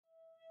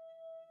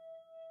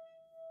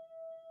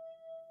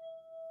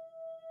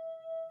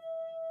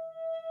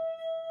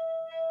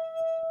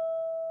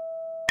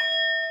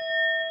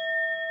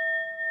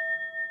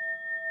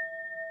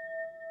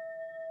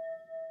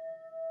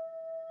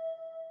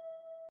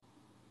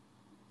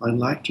I'd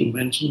like to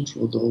mention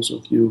for those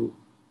of you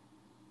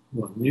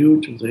who are new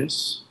to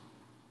this,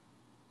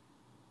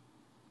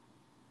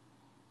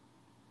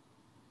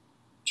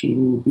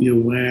 to be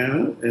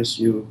aware as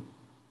you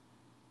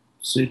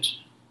sit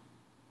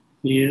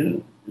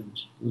here and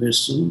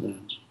listen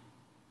and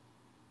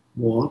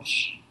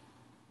watch,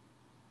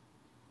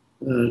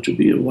 to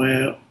be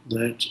aware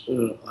that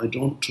I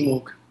don't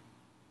talk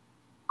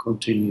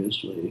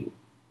continuously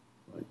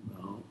right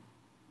now.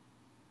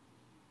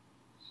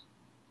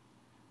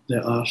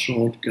 There are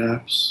short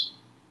gaps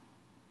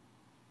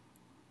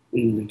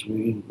in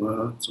between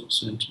words or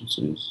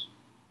sentences.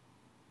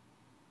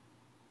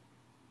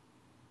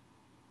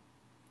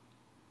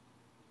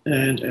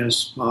 And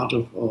as part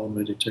of our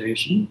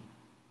meditation,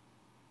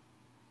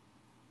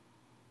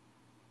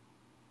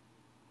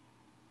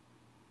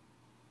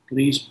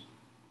 please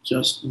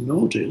just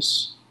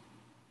notice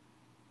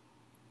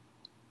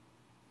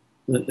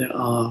that there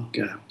are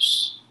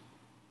gaps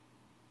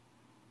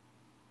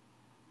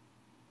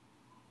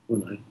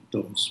when I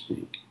don't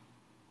speak.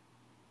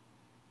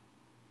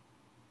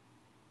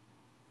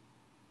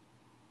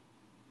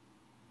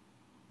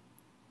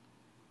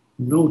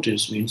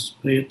 Notice means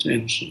pay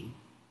attention.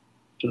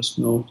 Just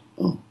note,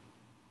 oh.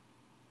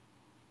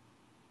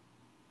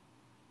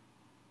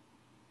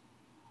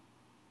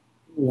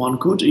 One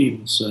could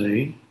even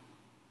say,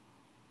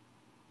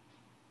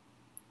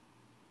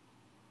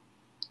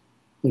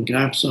 the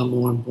gaps are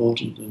more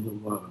important than the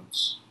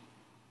words.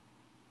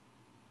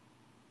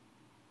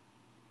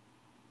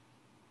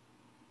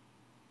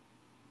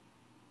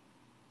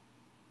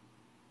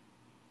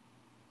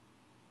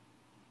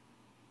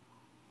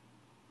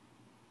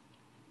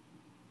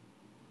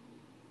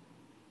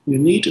 You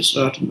need a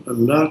certain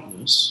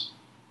alertness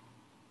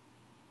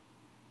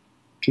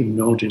to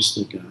notice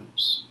the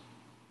gaps.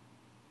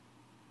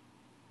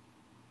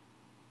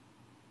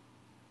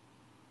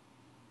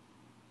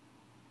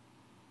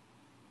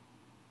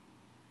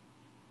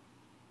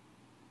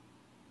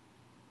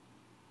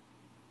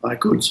 I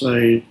could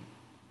say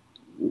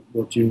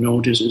what you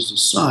notice is the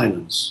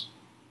silence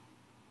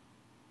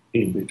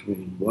in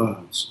between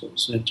words or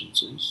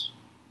sentences.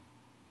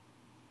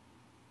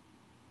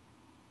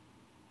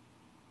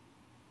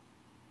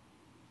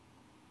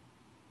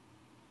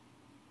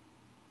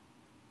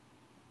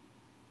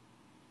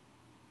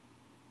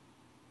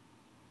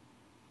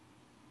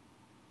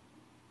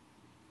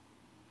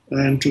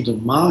 And to the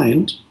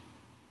mind,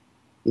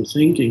 the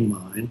thinking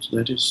mind,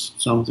 that is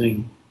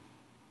something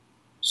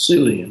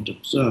silly and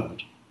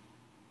absurd.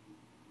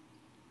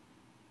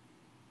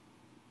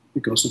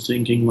 Because the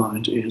thinking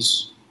mind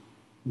is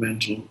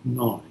mental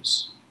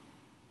noise.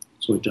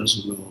 So it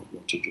doesn't know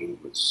what to do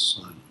with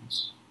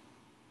silence.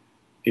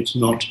 It's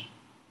not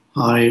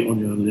high on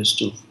your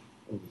list of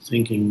the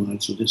thinking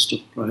mind's list of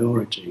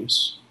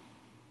priorities.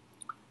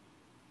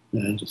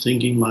 And the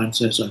thinking mind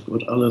says, I've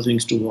got other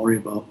things to worry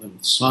about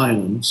than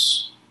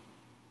silence.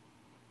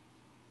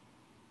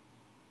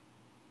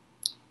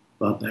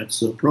 But that's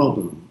the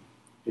problem.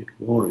 It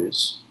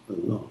worries a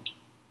lot.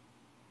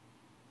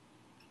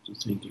 The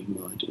thinking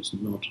mind is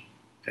not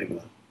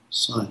ever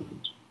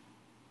silent.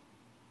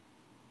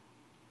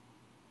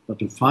 But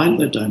to find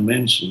that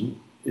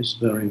dimension is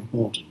very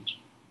important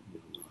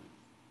in your life.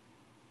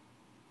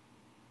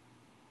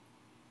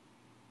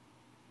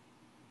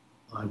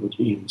 I would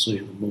even say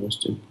the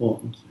most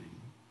important thing.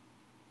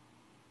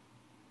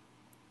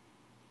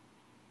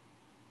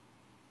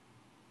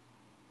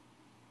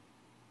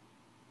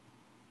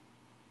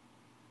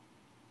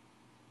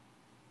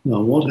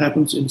 Now, what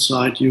happens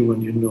inside you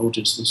when you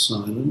notice the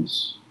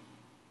silence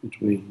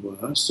between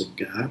words,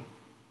 the gap?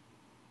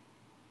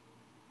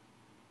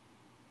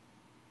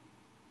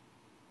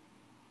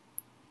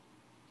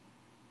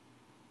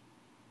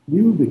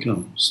 You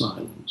become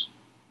silent.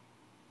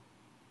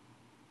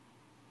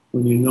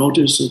 When you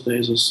notice that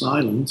there's a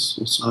silence,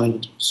 a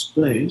silent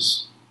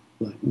space,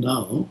 like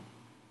now,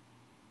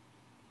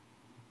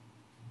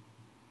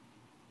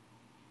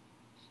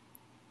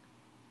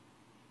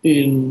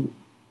 in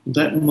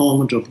that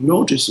moment of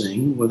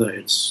noticing, whether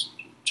it's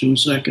 2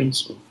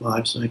 seconds or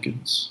 5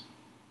 seconds,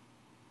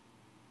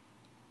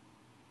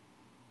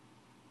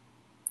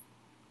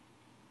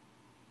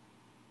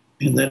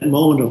 in that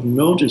moment of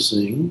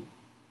noticing,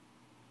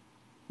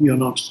 you're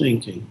not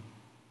thinking,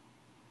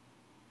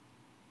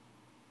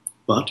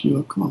 but you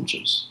are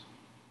conscious.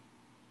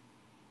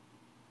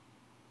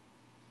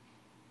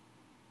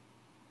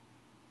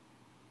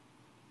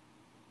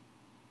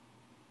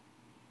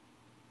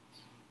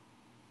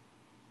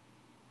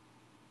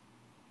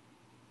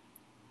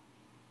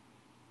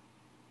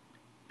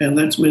 And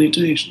that's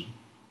meditation.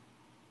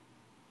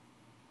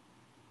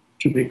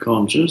 To be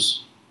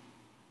conscious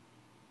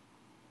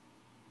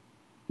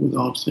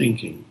without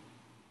thinking.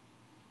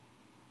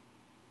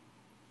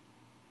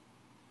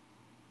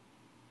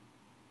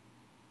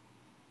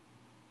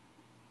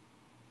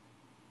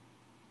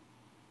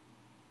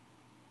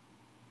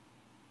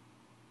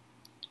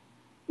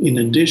 In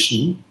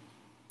addition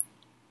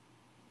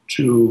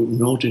to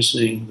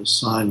noticing the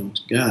silent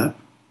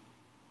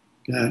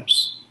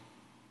gaps,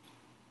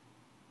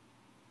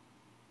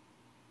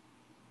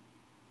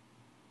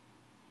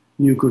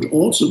 you could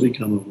also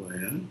become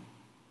aware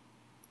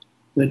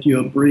that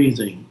you're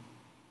breathing.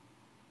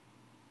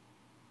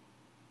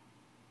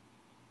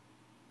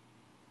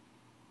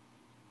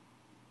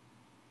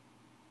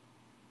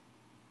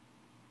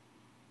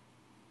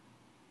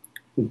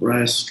 The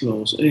breath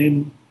flows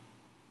in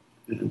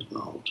and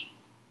out.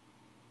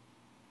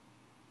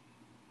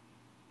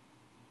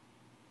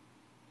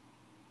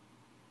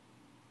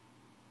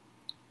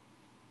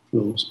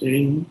 Flows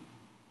in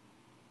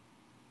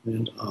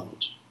and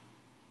out.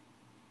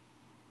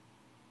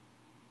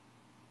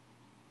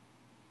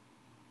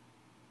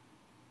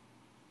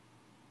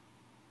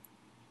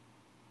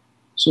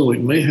 So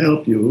it may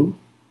help you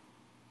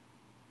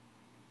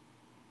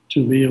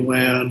to be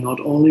aware not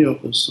only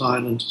of the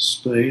silent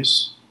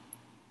space,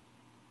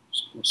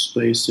 or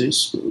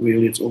spaces, but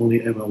really it's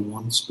only ever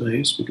one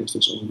space because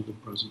there's only the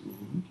present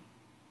moment.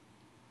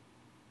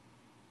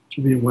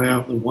 To be aware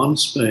of the one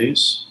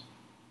space,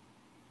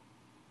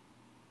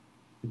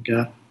 the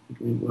gap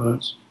between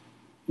words.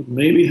 It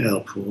may be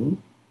helpful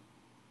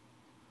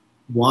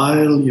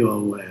while you're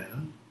aware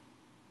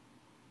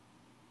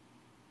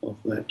of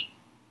that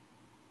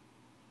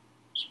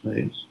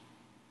space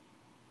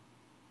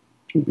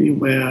to be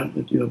aware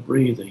that you're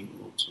breathing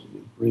also.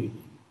 You're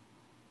breathing.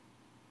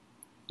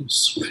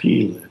 Just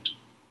feel it,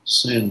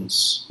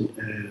 sense the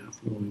air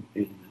flowing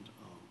in and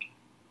out.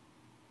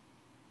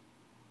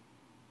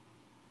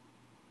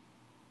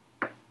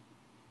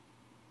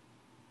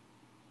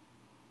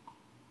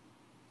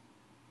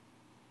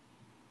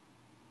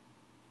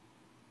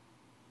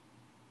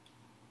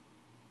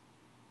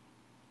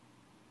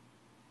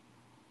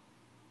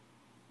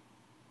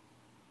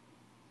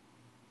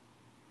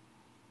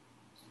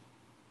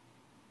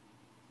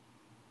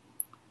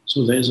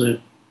 So there's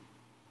a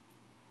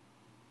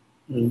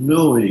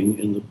knowing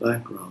in the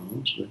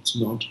background that's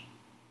not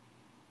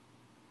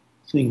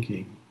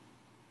thinking,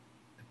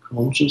 a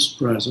conscious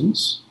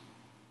presence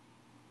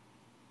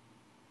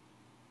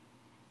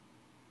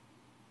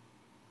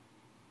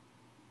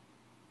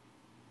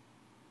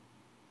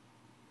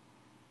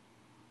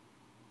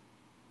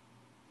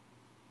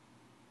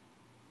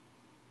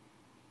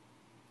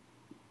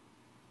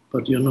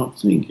but you're not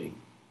thinking.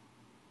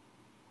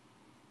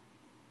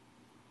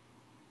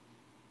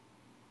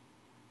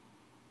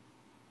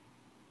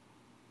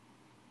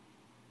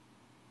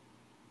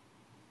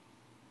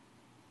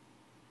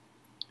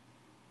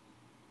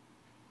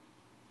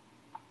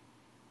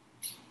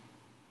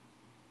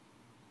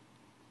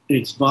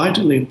 It's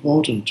vitally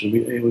important to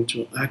be able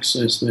to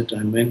access that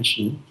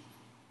dimension,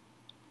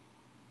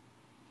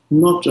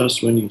 not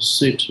just when you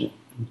sit and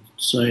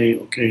say,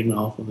 okay,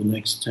 now for the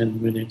next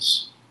 10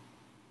 minutes,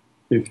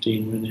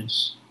 15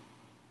 minutes,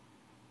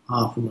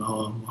 half an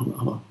hour, 1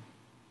 hour,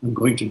 I'm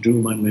going to do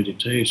my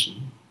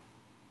meditation.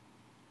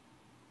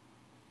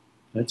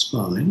 That's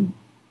fine,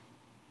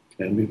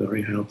 can be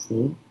very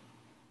helpful.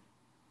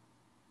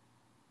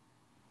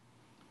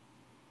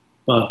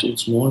 But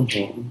it's more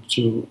important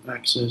to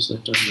access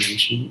that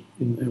dimension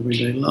in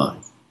everyday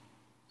life.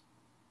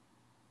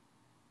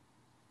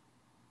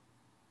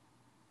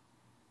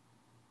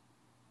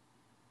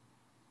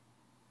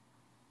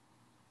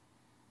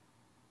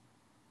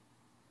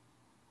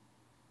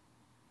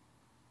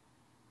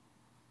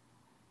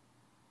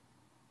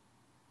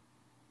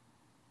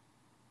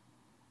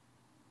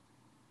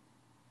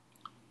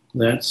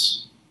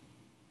 That's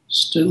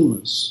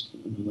stillness,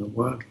 another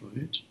word for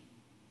it.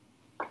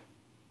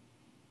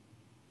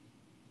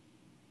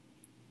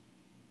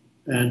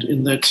 And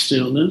in that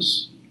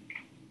stillness,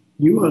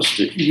 you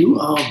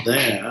are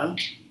there,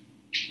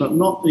 but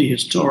not the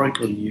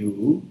historical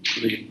you,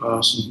 the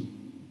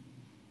person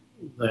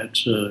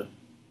that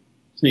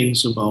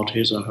thinks about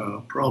his or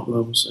her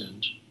problems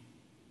and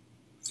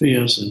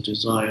fears and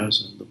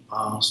desires and the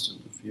past and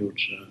the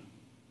future.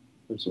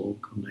 That's all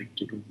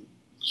connected with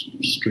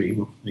the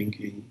stream of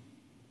thinking.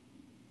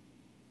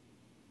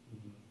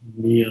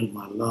 Me and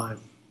my life.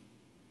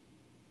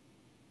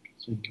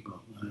 Think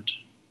about that.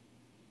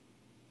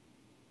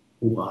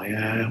 Who I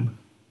am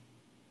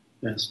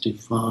as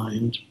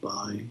defined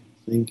by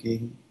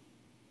thinking.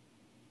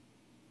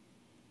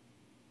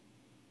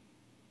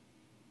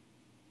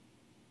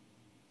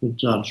 The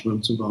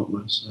judgments about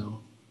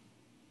myself.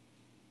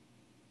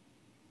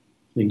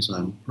 Things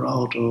I'm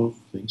proud of,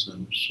 things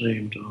I'm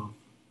ashamed of,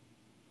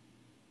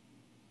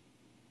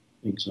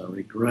 things I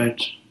regret,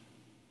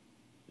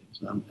 things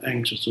I'm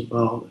anxious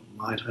about that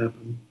might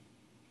happen.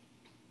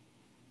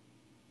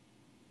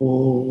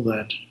 All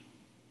that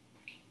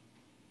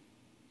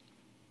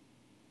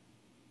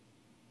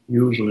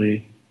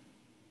usually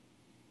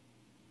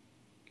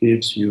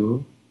gives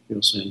you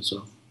your sense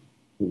of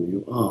who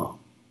you are.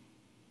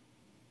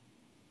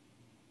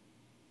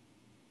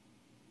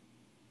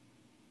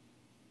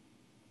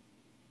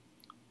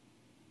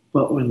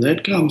 But when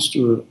that comes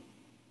to a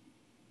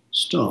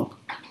stop,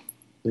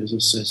 there's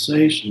a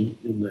cessation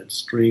in that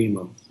stream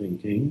of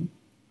thinking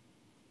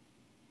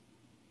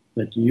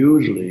that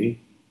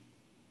usually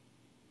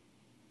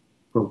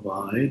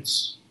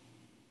provides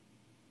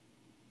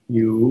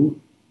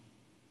you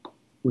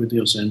with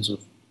your sense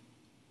of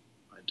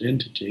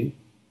identity,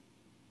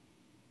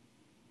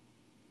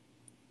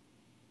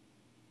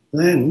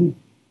 then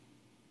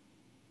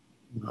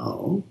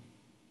now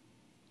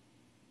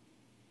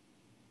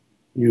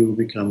you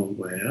become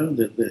aware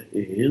that there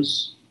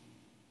is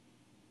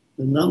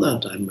another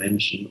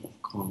dimension of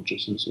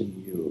consciousness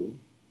in you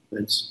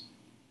that's,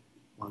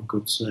 one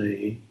could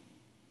say,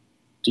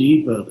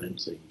 deeper than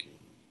thinking,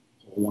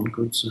 or one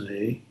could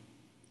say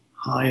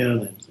higher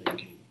than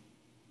thinking.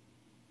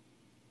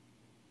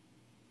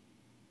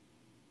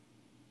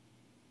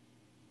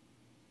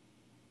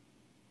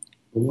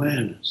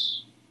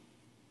 Awareness,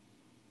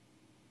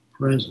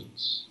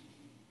 presence,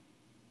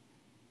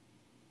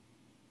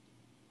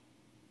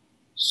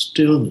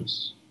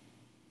 stillness,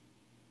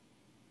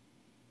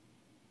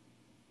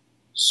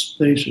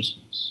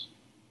 spaciousness.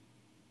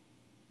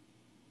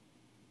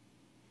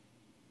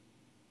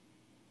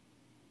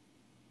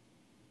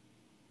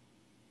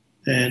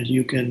 And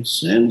you can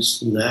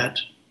sense that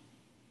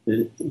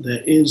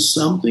there is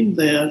something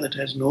there that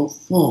has no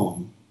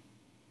form.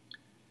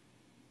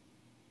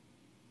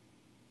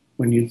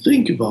 When you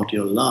think about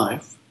your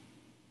life,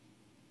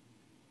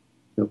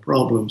 your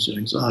problems, your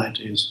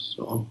anxieties,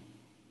 so on,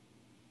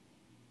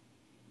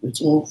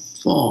 it's all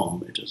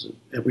form.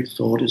 Every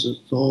thought is a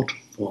thought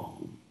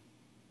form.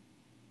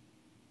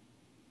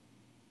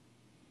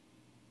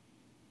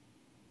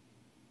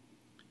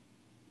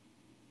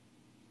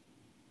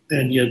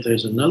 And yet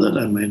there's another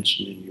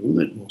dimension in you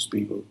that most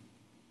people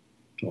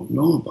don't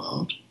know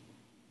about,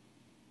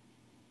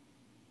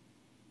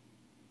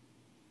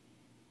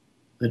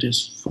 that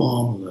is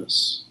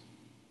formless.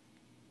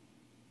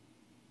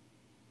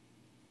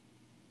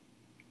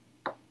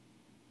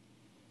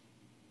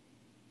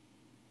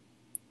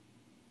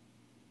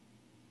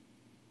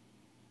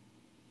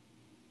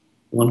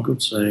 One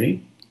could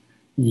say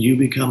you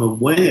become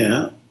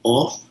aware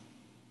of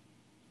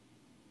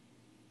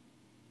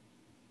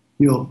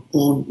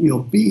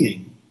your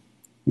being,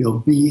 your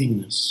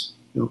beingness,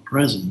 your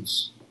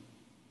presence.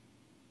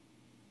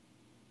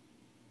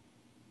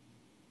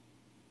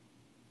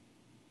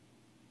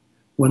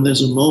 When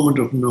there's a moment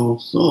of no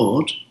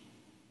thought,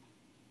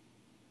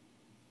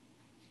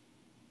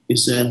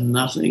 is there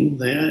nothing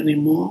there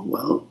anymore?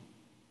 Well,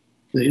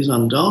 there is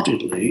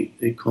undoubtedly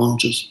a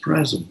conscious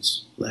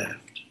presence left.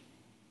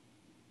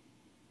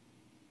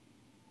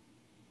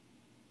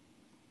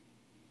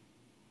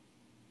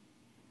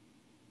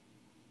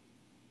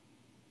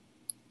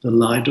 The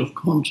light of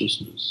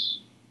consciousness.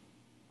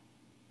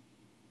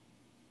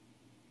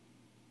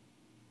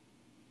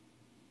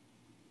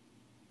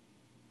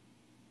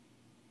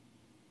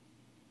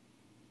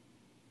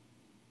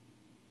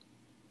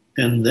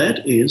 And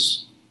that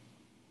is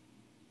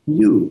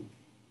you,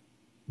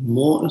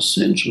 more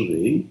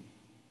essentially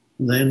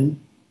than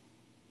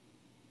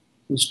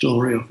the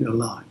story of your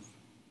life.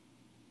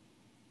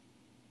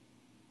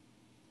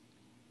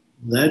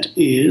 That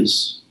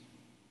is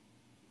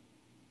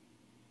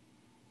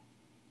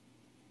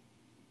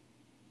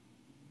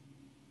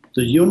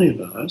the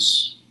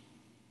universe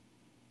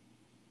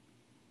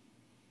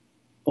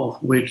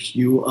of which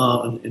you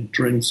are an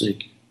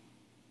intrinsic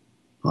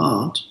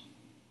part.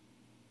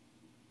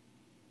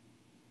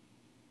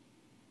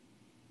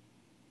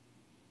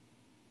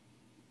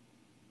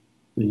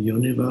 The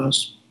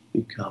universe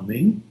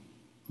becoming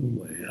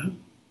aware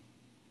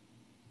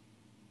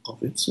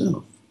of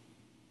itself.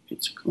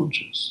 It's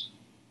conscious.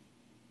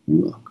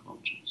 You are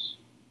conscious.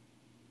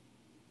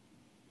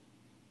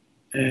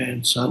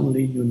 And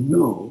suddenly you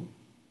know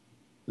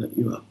that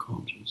you are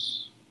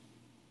conscious.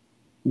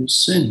 You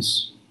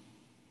sense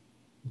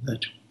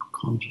that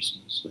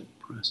consciousness, that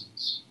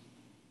presence,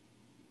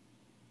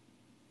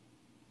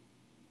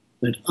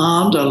 that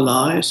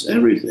underlies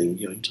everything.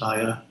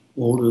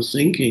 All the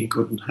thinking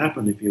couldn't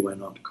happen if you were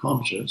not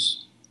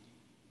conscious.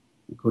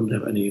 You couldn't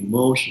have any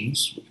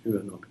emotions if you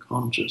were not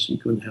conscious. You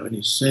couldn't have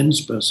any sense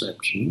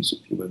perceptions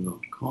if you were not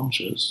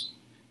conscious.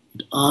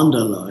 It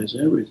underlies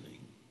everything.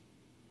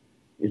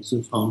 It's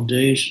the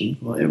foundation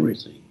for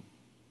everything.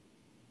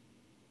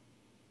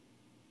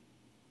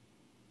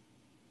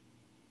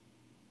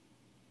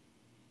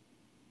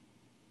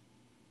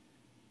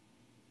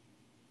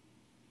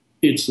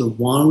 It's the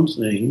one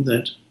thing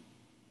that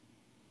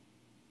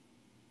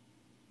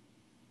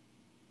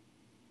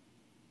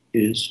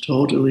is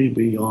totally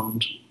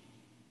beyond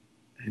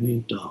any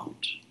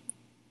doubt.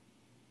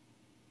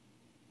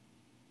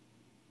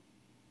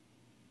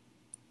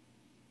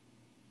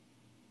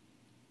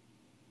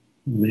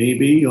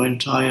 Maybe your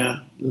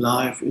entire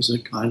life is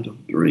a kind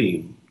of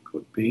dream,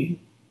 could be.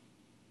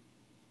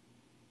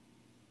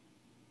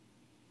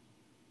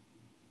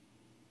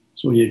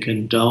 So you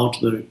can doubt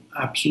the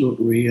absolute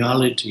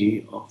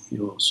reality of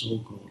your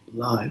so-called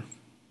life.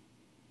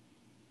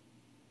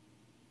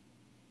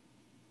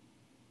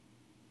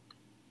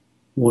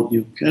 What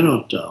you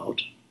cannot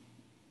doubt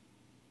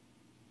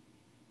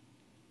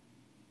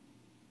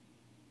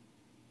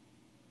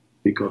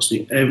because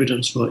the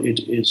evidence for it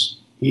is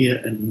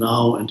here and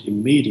now and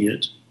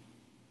immediate.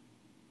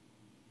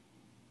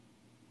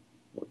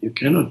 What you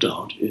cannot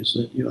doubt is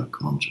that you are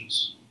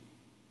conscious.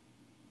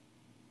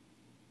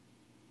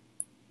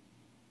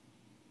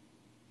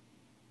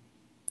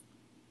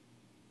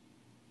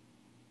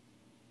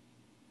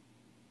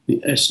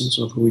 the essence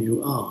of who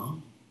you are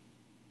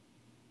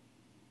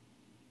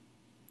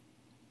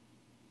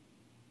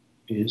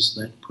is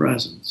that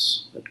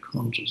presence, that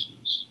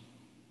consciousness.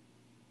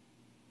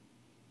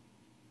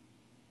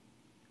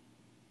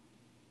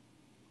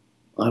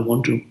 I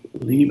want to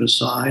leave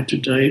aside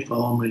today for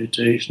our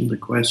meditation the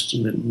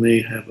question that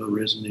may have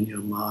arisen in your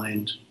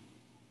mind.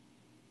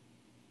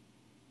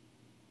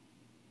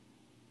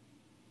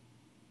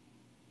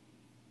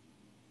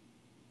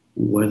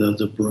 Whether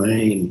the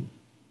brain,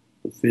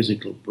 the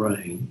physical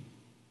brain,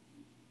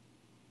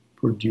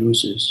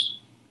 produces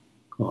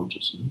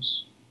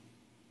consciousness,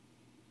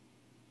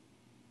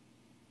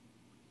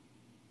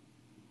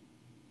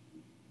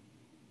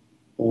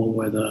 or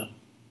whether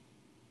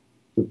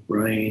the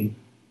brain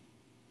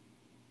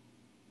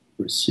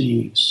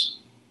receives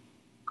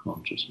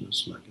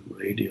consciousness like a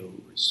radio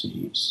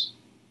receives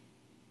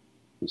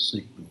the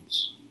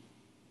signals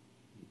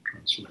and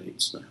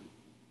translates them.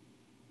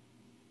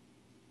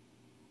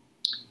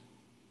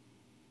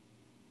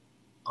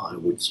 I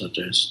would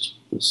suggest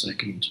the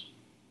second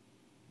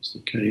is the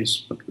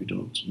case, but we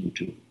don't need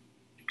to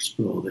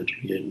explore that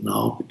here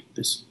now,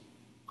 because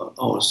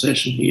our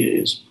session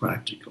here is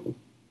practical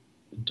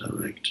and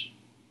direct.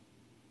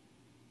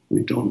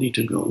 We don't need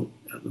to go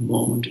at the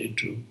moment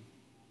into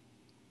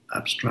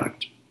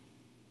abstract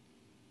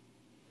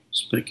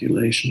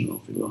speculation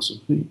or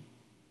philosophy,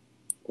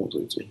 although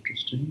it's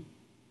interesting.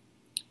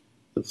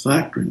 The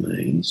fact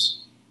remains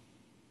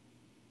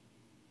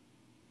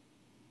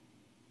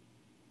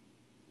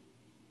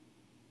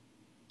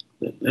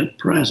that that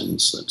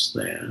presence that's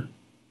there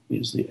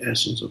is the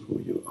essence of who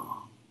you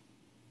are.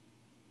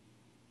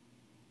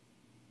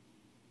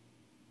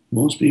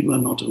 Most people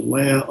are not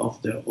aware of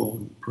their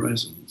own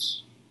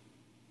presence.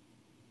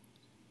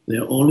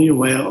 They're only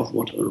aware of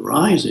what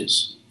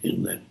arises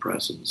in that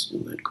presence,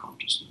 in that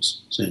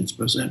consciousness. Sense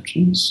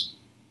perceptions,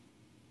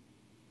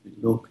 they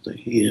look, they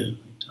hear,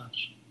 they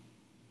touch.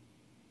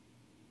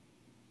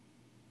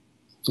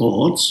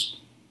 Thoughts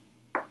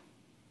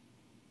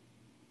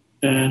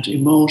and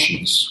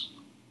emotions.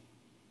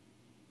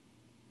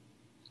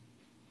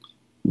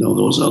 Now,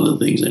 those are the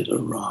things that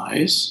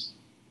arise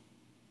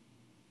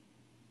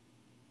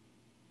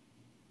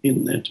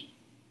in that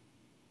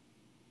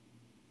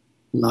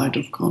light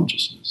of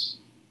consciousness.